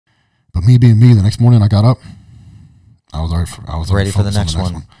But me being me, the next morning I got up, I was ready for the next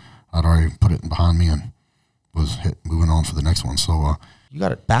one. I'd already put it behind me and was moving on for the next one. So you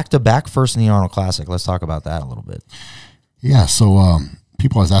got it back-to-back first in the Arnold Classic. Let's talk about that a little bit. Yeah, so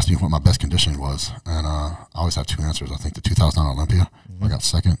people always ask me what my best conditioning was, and I always have two answers. I think the 2009 Olympia, I got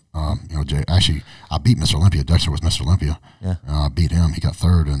second. Jay, actually, I beat Mr. Olympia. Dexter was Mr. Olympia. Yeah. I beat him. He got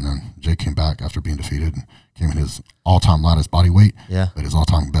third, and then Jay came back after being defeated and came in his all-time lightest body weight, but his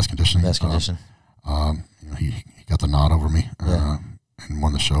all-time best conditioning. Best condition. He got the nod over me and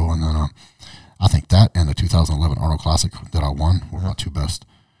won the show, and then I think that and the 2011 Arnold Classic that I won were my two best,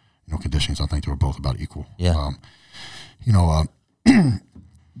 conditionings. I think they were both about equal. Yeah.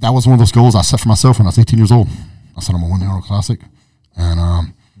 That was one of those goals I set for myself when I was 18 years old. I said I'm gonna win the Arnold Classic,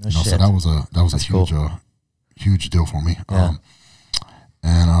 and so that was a huge huge deal for me. Yeah.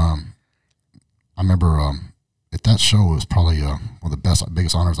 I remember at that show it was probably one of the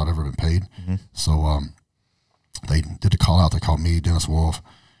biggest honors I'd ever been paid. Mm-hmm. So they did the call out. They called me, Dennis Wolf,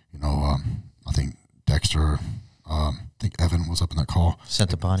 I think Dexter, I think Evan was up in that call.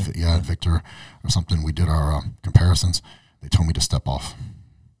 Centopani. Yeah, Victor or something. We did our comparisons. They told me to step off.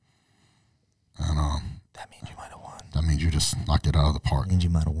 And that means you might have won. That means you just knocked it out of the park. That means you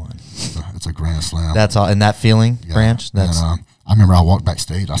might have won. It's a grand slam. That's all. And that feeling, Branch? And I remember I walked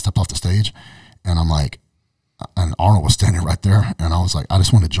backstage. I stepped off the stage, and I'm like, and Arnold was standing right there, and I was like, I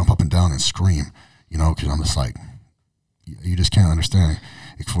just wanted to jump up and down and scream, because I'm just like, you just can't understand.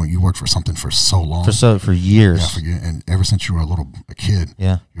 When you worked for something for so long, for years, and ever since you were a kid,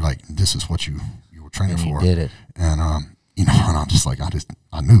 you're like, this is what you were training for. You did it, and and I'm just like,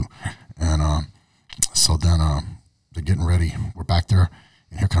 I knew, and so then they're getting ready. We're back there,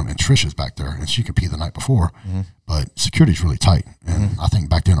 and and Trish is back there, and she competed the night before, but security's really tight, and I think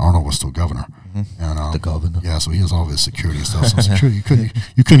back then Arnold was still governor, and the governor, so he has all of his security and stuff. So security,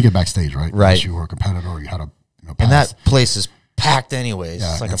 you couldn't get backstage, right? Unless you were a competitor or you had a pass. And that place is packed anyways.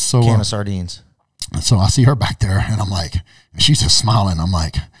 It's like a can of sardines. And so I see her back there, and I'm like, and she's just smiling. I'm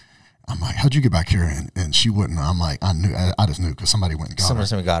like, how'd you get back here? And she wouldn't. I'm like, I just knew because somebody went and got her.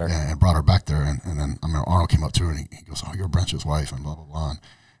 Somebody got her. And brought her back there. And then Arnold came up to her, and he goes, oh, you're Branch's wife, and blah, blah, blah. And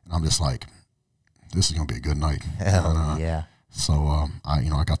I'm just like, this is going to be a good night. Hell yeah. So, I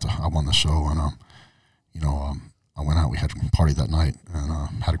won the show, and, I went out. We had a party that night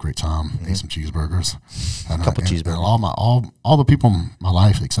and had a great time. Ate some cheeseburgers. A couple cheeseburgers. All the people in my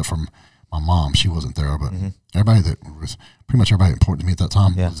life, except for my mom, she wasn't there, but everybody that was pretty much everybody important to me at that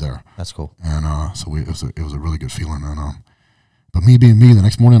time was there. That's cool. And so it was a really good feeling. And but me being me, the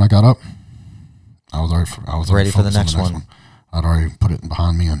next morning I got up. I was ready for the next one. I'd already put it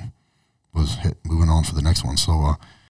behind me and was moving on for the next one. So